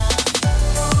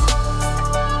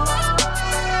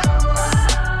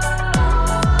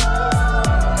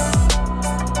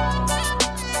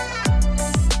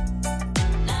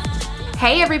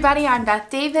Hey everybody, I'm Beth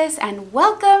Davis and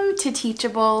welcome to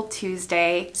Teachable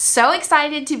Tuesday. So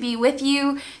excited to be with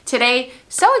you today.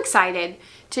 So excited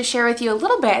to share with you a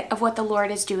little bit of what the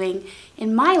Lord is doing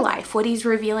in my life, what He's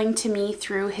revealing to me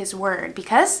through His Word,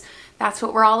 because that's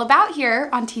what we're all about here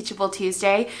on Teachable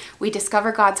Tuesday. We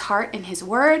discover God's heart in His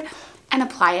Word and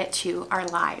apply it to our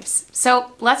lives.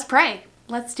 So let's pray.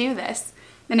 Let's do this.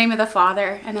 In the name of the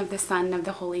Father, and of the Son, and of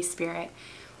the Holy Spirit.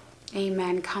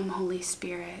 Amen. Come, Holy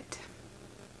Spirit.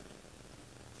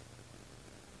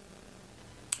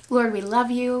 Lord, we love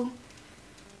you.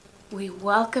 We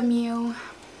welcome you.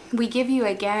 We give you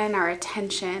again our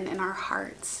attention and our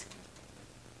hearts.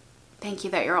 Thank you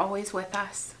that you're always with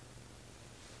us.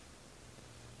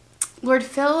 Lord,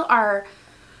 fill our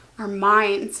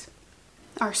minds,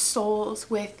 our souls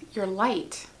with your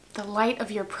light, the light of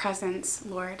your presence,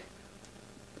 Lord.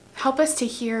 Help us to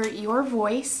hear your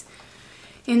voice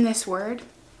in this word.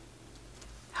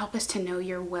 Help us to know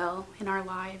your will in our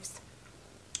lives.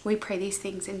 We pray these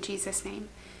things in Jesus' name.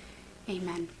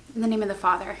 Amen. In the name of the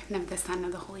Father, and of the Son, and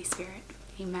of the Holy Spirit.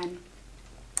 Amen.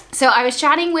 So I was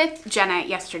chatting with Jenna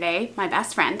yesterday, my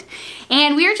best friend,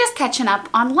 and we were just catching up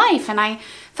on life, and I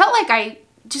felt like I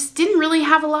just didn't really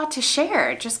have a lot to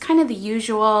share, just kind of the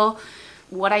usual,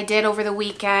 what I did over the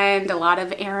weekend, a lot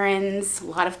of errands, a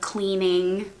lot of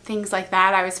cleaning, things like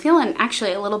that. I was feeling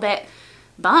actually a little bit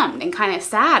bummed and kind of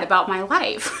sad about my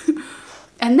life.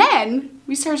 And then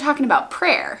we started talking about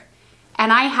prayer,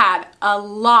 and I had a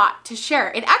lot to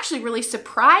share. It actually really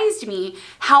surprised me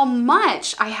how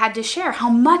much I had to share, how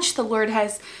much the Lord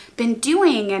has been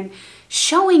doing and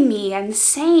showing me and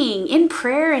saying in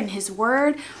prayer and His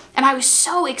Word. And I was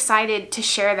so excited to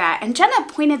share that. And Jenna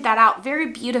pointed that out very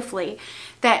beautifully,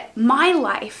 that my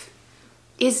life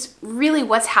is really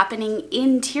what's happening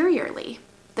interiorly.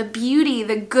 The beauty,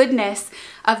 the goodness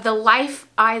of the life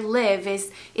I live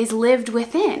is lived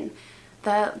within.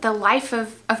 The life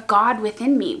of God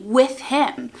within me, with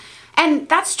Him. And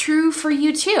that's true for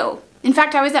you too. In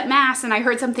fact, I was at Mass and I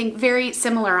heard something very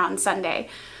similar on Sunday.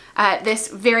 This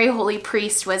very holy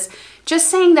priest was just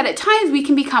saying that at times we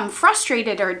can become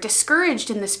frustrated or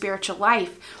discouraged in the spiritual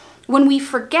life when we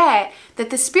forget that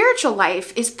the spiritual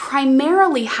life is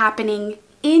primarily happening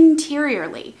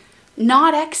interiorly,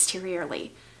 not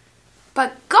exteriorly.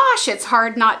 But gosh, it's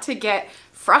hard not to get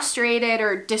frustrated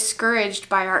or discouraged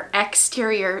by our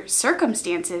exterior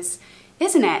circumstances,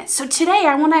 isn't it? So today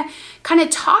I want to kind of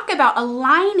talk about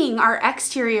aligning our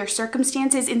exterior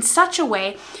circumstances in such a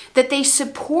way that they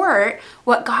support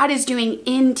what God is doing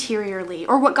interiorly,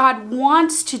 or what God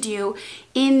wants to do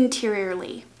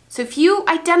interiorly. So if you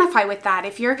identify with that,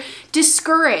 if you're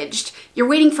discouraged, you're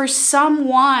waiting for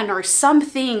someone or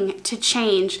something to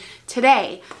change,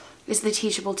 today is the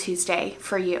Teachable Tuesday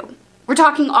for you. We're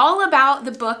talking all about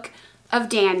the book of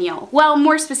Daniel. Well,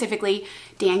 more specifically,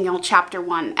 Daniel chapter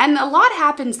 1. And a lot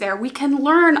happens there. We can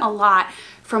learn a lot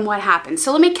from what happens.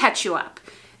 So let me catch you up.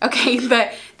 Okay,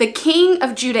 the king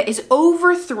of Judah is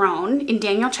overthrown in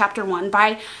Daniel chapter 1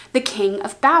 by the king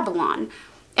of Babylon.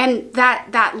 And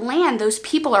that land, those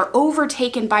people are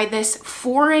overtaken by this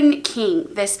foreign king,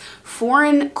 this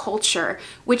foreign culture,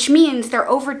 which means they're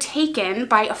overtaken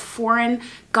by a foreign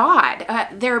god.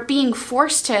 They're being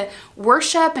forced to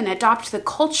worship and adopt the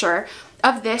culture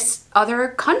of this other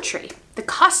country, the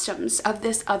customs of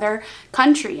this other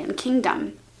country and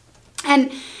kingdom.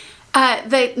 And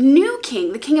the new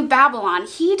king, the king of Babylon,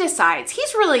 he decides,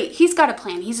 he's got a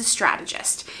plan. He's a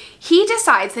strategist. He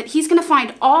decides that he's going to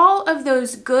find all of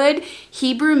those good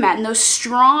Hebrew men, those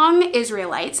strong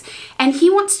Israelites, and he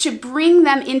wants to bring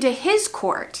them into his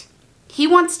court. He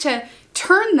wants to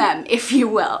turn them, if you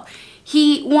will.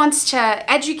 He wants to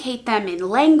educate them in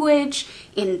language,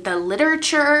 in the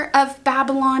literature of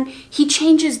Babylon. He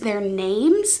changes their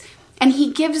names, and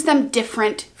he gives them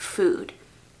different food.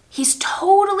 He's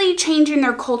totally changing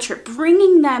their culture,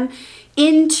 bringing them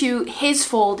into his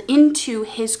fold, into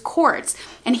his courts.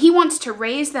 And he wants to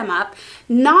raise them up,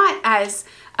 not as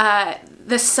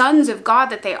the sons of God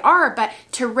that they are, but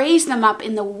to raise them up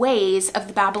in the ways of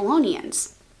the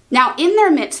Babylonians. Now, in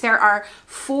their midst, there are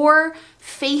 4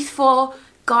 faithful,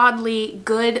 godly,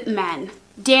 good men.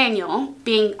 Daniel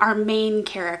being our main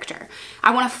character.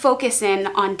 I want to focus in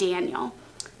on Daniel.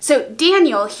 So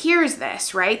Daniel hears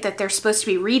this, right? That they're supposed to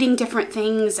be reading different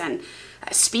things and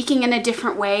speaking in a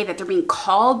different way, that they're being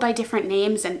called by different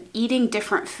names and eating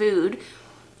different food.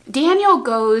 Daniel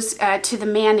goes to the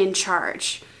man in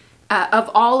charge of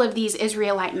all of these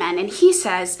Israelite men, and he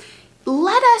says,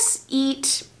 let us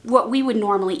eat what we would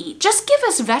normally eat. Just give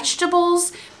us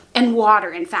vegetables and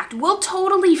water. In fact, we'll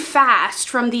totally fast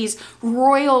from these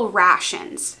royal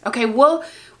rations. Okay,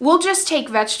 we'll just take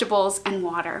vegetables and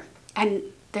water. And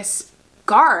this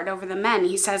guard over the men,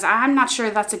 he says, I'm not sure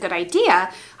that's a good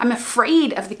idea. I'm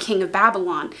afraid of the king of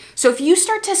Babylon. So if you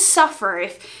start to suffer,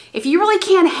 if you really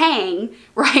can't hang,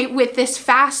 right, with this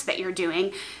fast that you're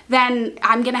doing, then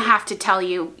I'm going to have to tell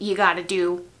you, you got to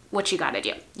do what you got to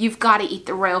do. You've got to eat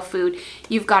the royal food.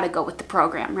 You've got to go with the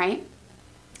program, right?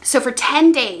 So for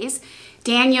 10 days,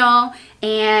 Daniel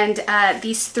and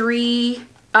these three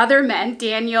other men,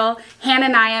 Daniel,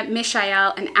 Hananiah,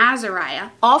 Mishael, and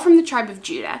Azariah, all from the tribe of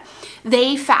Judah,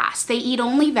 they fast. They eat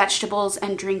only vegetables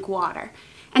and drink water.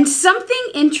 And something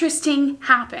interesting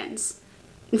happens.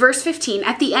 In verse 15,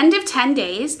 at the end of 10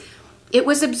 days, it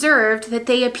was observed that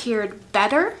they appeared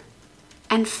better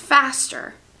and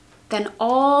faster than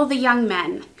all the young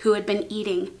men who had been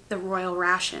eating the royal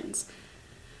rations.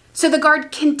 So the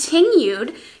guard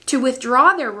continued to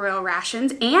withdraw their royal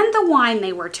rations and the wine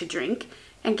they were to drink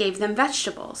and gave them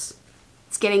vegetables.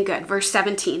 It's getting good. Verse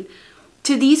 17.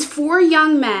 To these 4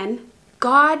 young men,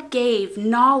 God gave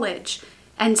knowledge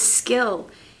and skill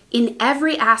in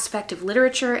every aspect of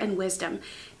literature and wisdom.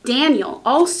 Daniel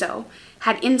also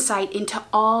had insight into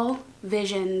all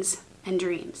visions and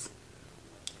dreams.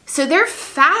 So they're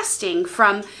fasting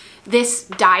from this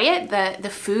diet, the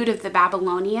food of the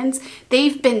Babylonians.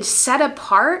 They've been set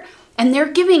apart and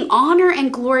they're giving honor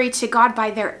and glory to God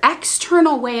by their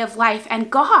external way of life.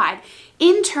 And God,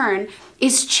 in turn,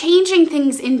 is changing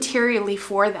things interiorly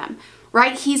for them,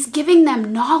 right? He's giving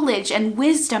them knowledge and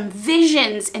wisdom,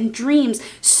 visions and dreams.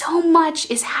 So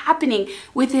much is happening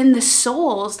within the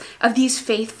souls of these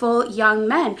faithful young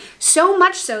men. So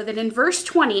much so that in verse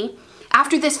 20,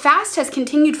 after this fast has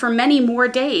continued for many more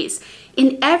days,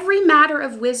 in every matter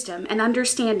of wisdom and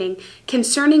understanding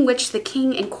concerning which the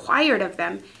king inquired of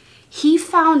them, he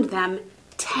found them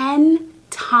 10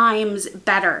 times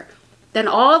better than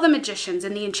all the magicians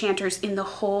and the enchanters in the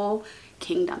whole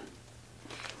kingdom.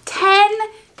 10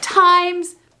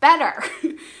 times better.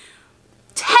 10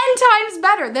 times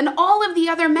better than all of the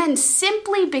other men,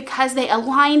 simply because they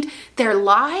aligned their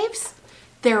lives,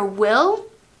 their will,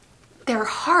 their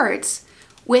hearts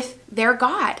with their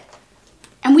God.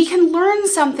 And we can learn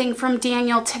something from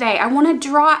Daniel today. I want to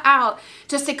draw out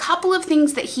just a couple of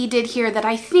things that he did here that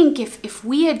I think if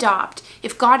we adopt,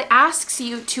 if God asks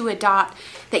you to adopt,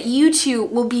 that you too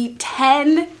will be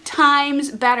 10 times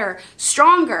better,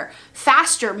 stronger,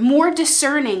 faster, more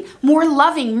discerning, more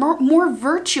loving, more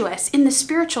virtuous in the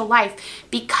spiritual life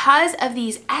because of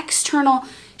these external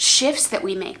shifts that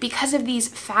we make, because of these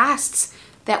fasts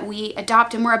that we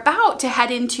adopt. And we're about to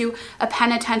head into a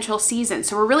penitential season.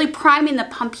 So we're really priming the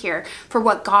pump here for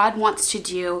what God wants to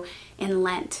do in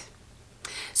Lent.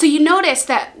 So you notice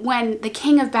that when the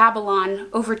king of Babylon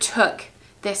overtook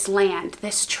this land,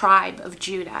 this tribe of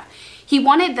Judah, he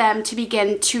wanted them to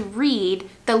begin to read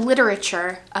the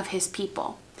literature of his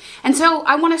people. And so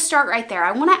I want to start right there.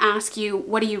 I want to ask you,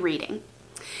 what are you reading?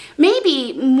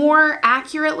 Maybe more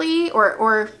accurately,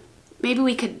 or maybe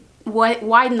we could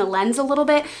widen the lens a little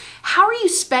bit. How are you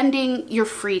spending your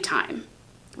free time?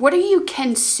 What are you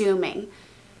consuming?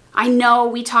 I know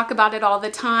we talk about it all the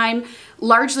time,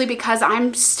 largely because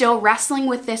I'm still wrestling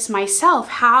with this myself,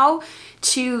 how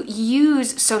to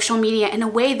use social media in a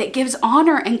way that gives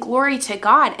honor and glory to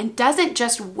God and doesn't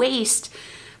just waste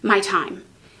my time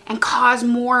and cause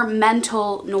more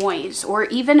mental noise or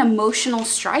even emotional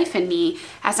strife in me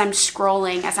as I'm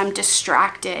scrolling, as I'm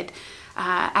distracted,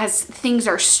 as things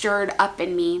are stirred up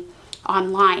in me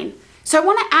online. So I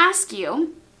want to ask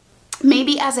you,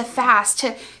 maybe as a fast,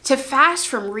 to fast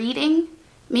from reading.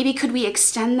 Maybe could we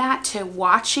extend that to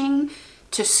watching,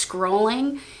 to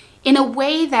scrolling, in a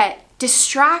way that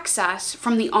distracts us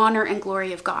from the honor and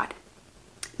glory of God?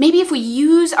 Maybe if we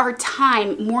use our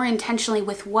time more intentionally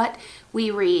with what we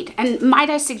read. And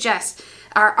might I suggest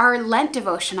our Lent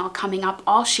devotional coming up,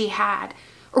 All She Had.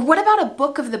 Or what about a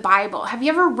book of the Bible? Have you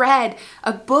ever read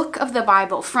a book of the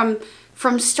Bible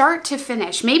from start to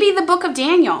finish? Maybe the book of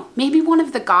Daniel, maybe one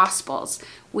of the Gospels.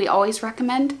 We always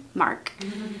recommend Mark.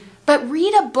 Mm-hmm. But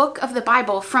read a book of the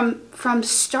Bible from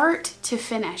start to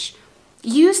finish.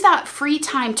 Use that free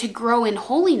time to grow in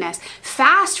holiness.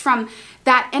 Fast from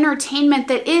that entertainment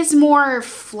that is more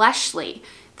fleshly,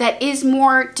 that is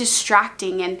more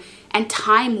distracting and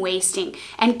time wasting,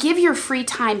 and give your free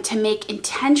time to make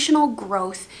intentional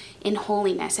growth in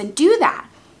holiness. And do that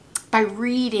by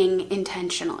reading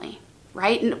intentionally,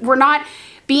 right? And we're not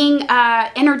being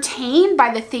entertained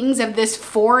by the things of this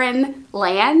foreign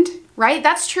land, right?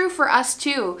 That's true for us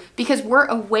too, because we're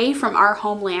away from our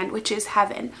homeland, which is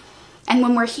heaven. And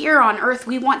when we're here on earth,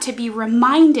 we want to be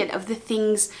reminded of the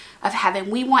things of heaven.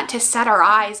 We want to set our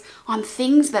eyes on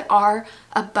things that are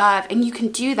above. And you can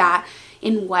do that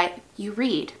in what you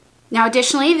read. Now,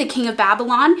 additionally, the king of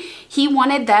Babylon, he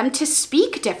wanted them to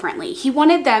speak differently. He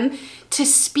wanted them to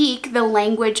speak the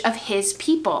language of his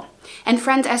people. And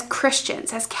friends, as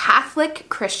Christians, as Catholic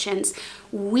Christians,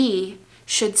 we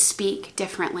should speak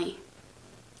differently.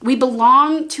 We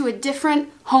belong to a different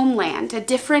homeland, a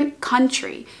different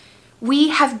country. We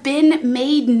have been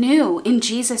made new in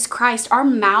Jesus Christ. Our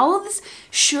mouths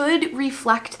should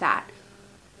reflect that.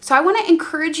 So I want to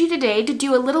encourage you today to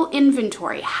do a little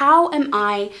inventory. How am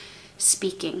I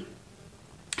speaking?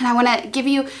 And I want to give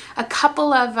you a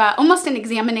couple of, almost an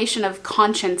examination of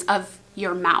conscience of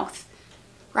your mouth,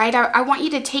 right? I want you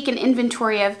to take an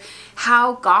inventory of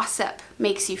how gossip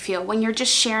makes you feel when you're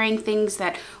just sharing things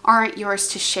that aren't yours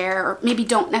to share or maybe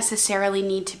don't necessarily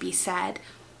need to be said.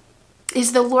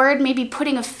 Is the Lord maybe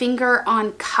putting a finger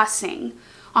on cussing,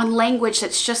 on language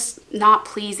that's just not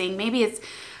pleasing? Maybe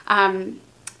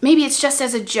it's just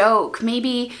as a joke.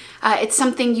 Maybe it's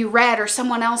something you read or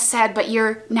someone else said, but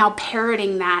you're now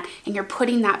parroting that and you're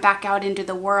putting that back out into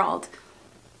the world.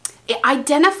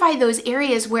 Identify those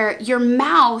areas where your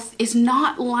mouth is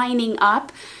not lining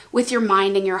up with your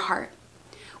mind and your heart.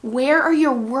 Where are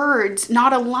your words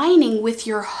not aligning with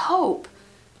your hope?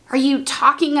 Are you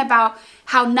talking about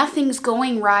how nothing's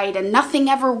going right and nothing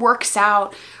ever works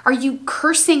out? Are you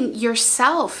cursing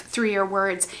yourself through your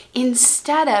words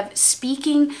instead of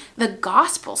speaking the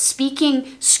gospel,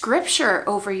 speaking scripture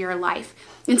over your life?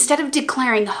 Instead of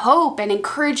declaring hope and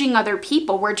encouraging other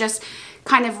people, we're just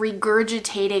kind of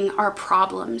regurgitating our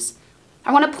problems.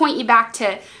 I want to point you back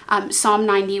to Psalm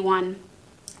 91.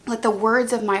 Let the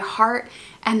words of my heart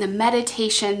and the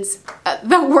meditations,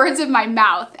 the words of my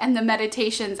mouth and the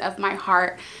meditations of my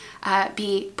heart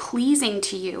be pleasing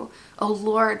to you, O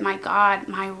Lord, my God,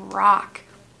 my rock.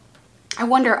 I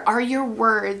wonder, are your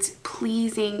words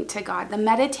pleasing to God? The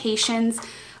meditations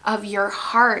of your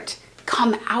heart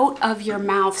come out of your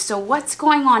mouth. So what's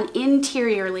going on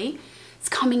interiorly? It's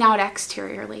coming out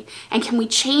exteriorly. And can we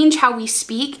change how we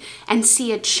speak and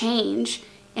see a change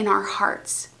in our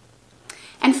hearts?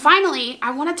 And finally, I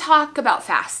want to talk about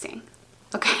fasting.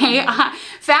 Okay,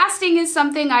 fasting is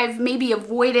something I've maybe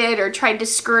avoided or tried to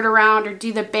skirt around or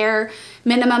do the bare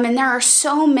minimum. And there are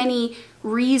so many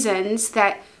reasons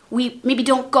that we maybe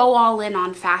don't go all in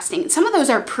on fasting. Some of those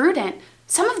are prudent.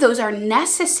 Some of those are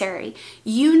necessary.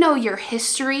 You know your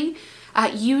history.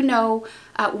 You know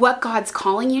what God's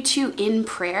calling you to in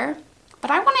prayer. But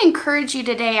I want to encourage you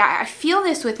today. I feel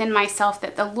this within myself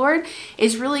that the Lord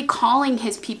is really calling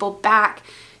his people back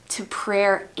to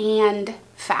prayer and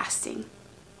fasting.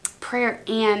 Prayer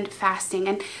and fasting.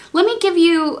 And let me give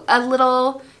you a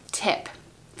little tip.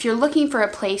 If you're looking for a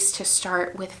place to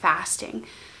start with fasting,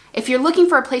 if you're looking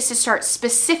for a place to start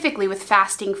specifically with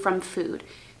fasting from food,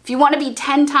 if you want to be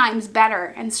 10 times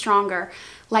better and stronger,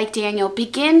 like Daniel,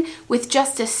 begin with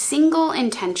just a single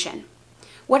intention.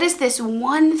 What is this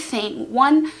one thing,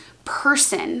 one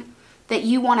person that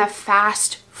you want to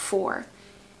fast for?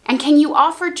 And can you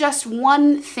offer just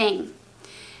one thing?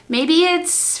 Maybe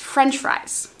it's French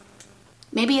fries.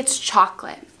 Maybe it's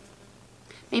chocolate.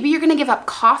 Maybe you're going to give up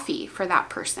coffee for that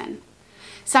person.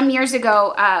 Some years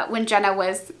ago, when Jenna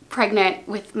was pregnant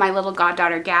with my little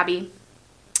goddaughter, Gabby,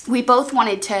 we both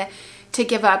wanted to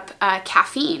give up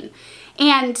caffeine.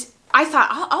 And I thought,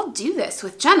 I'll do this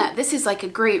with Jenna. This is like a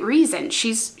great reason.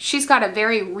 She's got a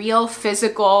very real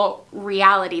physical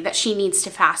reality that she needs to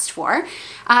fast for.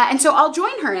 And so I'll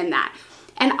join her in that.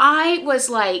 And I was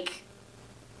like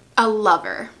a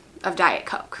lover of Diet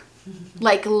Coke.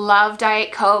 Like, love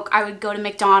Diet Coke. I would go to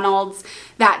McDonald's,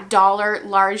 that $1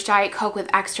 large Diet Coke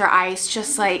with extra ice,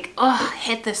 just like,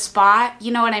 hit the spot.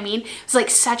 You know what I mean? It's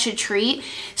like such a treat.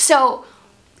 So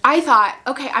I thought,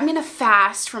 okay, I'm going to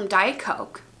fast from Diet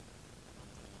Coke.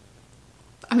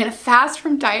 I'm going to fast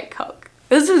from Diet Coke.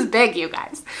 This was big, you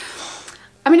guys.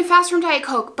 I'm going to fast from Diet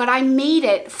Coke, but I made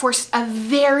it for a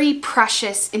very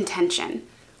precious intention.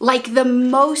 Like the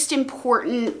most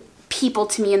important people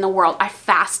to me in the world. I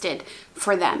fasted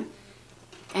for them.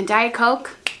 And Diet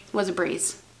Coke was a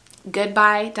breeze.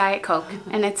 Goodbye, Diet Coke.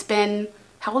 And it's been,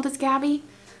 how old is Gabby?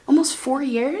 Almost 4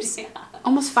 years? Yeah.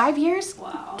 Almost 5 years?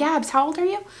 Wow. Gabs, how old are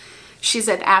you? She's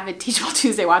an avid Teachable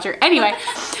Tuesday watcher. Anyway,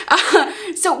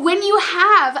 so when you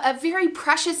have a very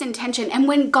precious intention and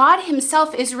when God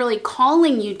himself is really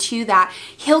calling you to that,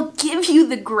 he'll give you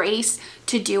the grace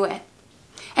to do it.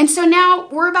 And so now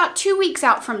we're about 2 weeks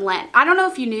out from Lent. I don't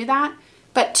know if you knew that.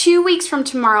 But 2 weeks from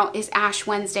tomorrow is Ash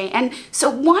Wednesday. And so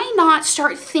why not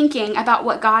start thinking about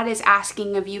what God is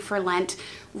asking of you for Lent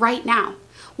right now?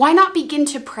 Why not begin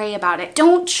to pray about it?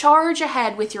 Don't charge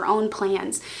ahead with your own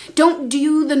plans. Don't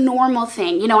do the normal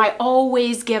thing. I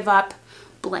always give up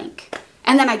blank,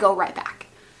 and then I go right back.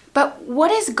 But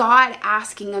what is God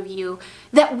asking of you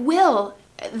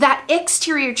that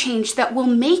exterior change that will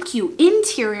make you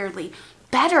interiorly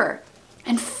better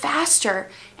and faster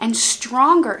and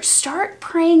stronger? Start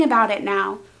praying about it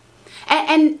now.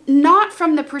 And not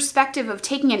from the perspective of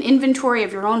taking an inventory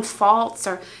of your own faults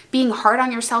or being hard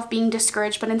on yourself, being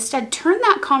discouraged, but instead turn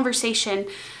that conversation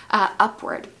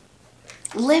upward.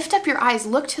 Lift up your eyes,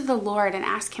 look to the Lord and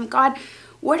ask him, God,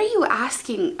 what are you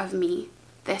asking of me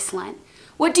this Lent?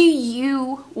 What do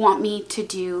you want me to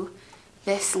do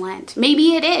this Lent?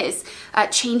 Maybe it is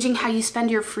changing how you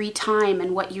spend your free time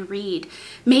and what you read.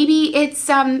 Maybe it's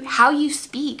how you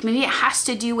speak. Maybe it has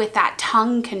to do with that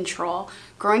tongue control,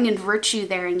 growing in virtue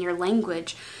there in your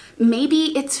language.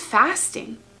 Maybe it's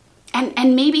fasting.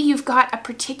 And maybe you've got a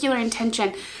particular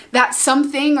intention that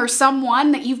something or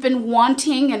someone that you've been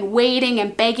wanting and waiting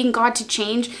and begging God to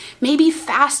change, maybe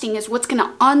fasting is what's going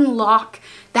to unlock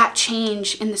that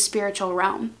change in the spiritual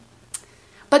realm.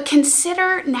 But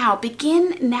consider now,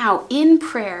 begin now in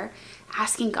prayer,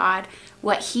 asking God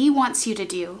what he wants you to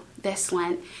do this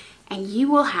Lent, and you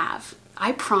will have,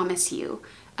 I promise you,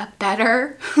 a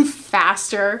better,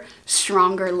 faster,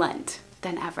 stronger Lent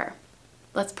than ever.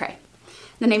 Let's pray.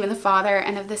 In the name of the Father,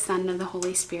 and of the Son, and of the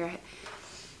Holy Spirit.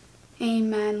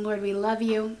 Amen. Lord, we love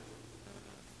you.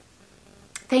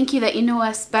 Thank you that you know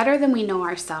us better than we know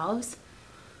ourselves.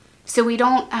 So we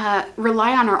don't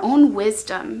rely on our own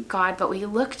wisdom, God, but we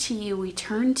look to you, we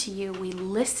turn to you, we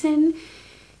listen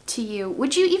to you.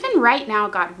 Would you even right now,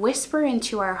 God, whisper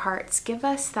into our hearts, give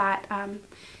us that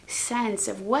sense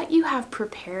of what you have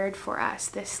prepared for us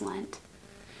this Lent?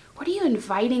 What are you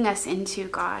inviting us into,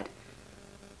 God,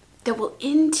 that will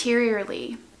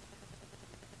interiorly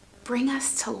bring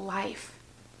us to life?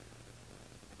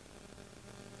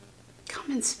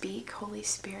 Come and speak, Holy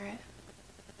Spirit.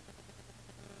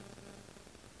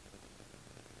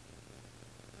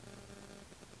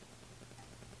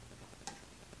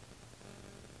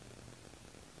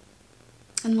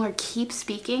 And Lord, keep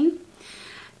speaking.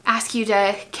 Ask you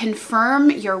to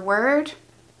confirm your word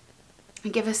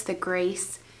and give us the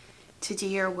grace to do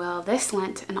your will this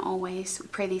Lent and always. We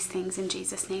pray these things in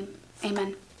Jesus' name.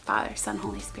 Amen. Father, Son,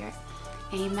 Holy Spirit.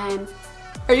 Amen.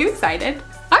 Are you excited?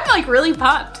 I'm really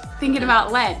pumped thinking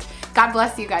about Lent. God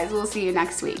bless you guys. We'll see you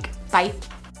next week. Bye.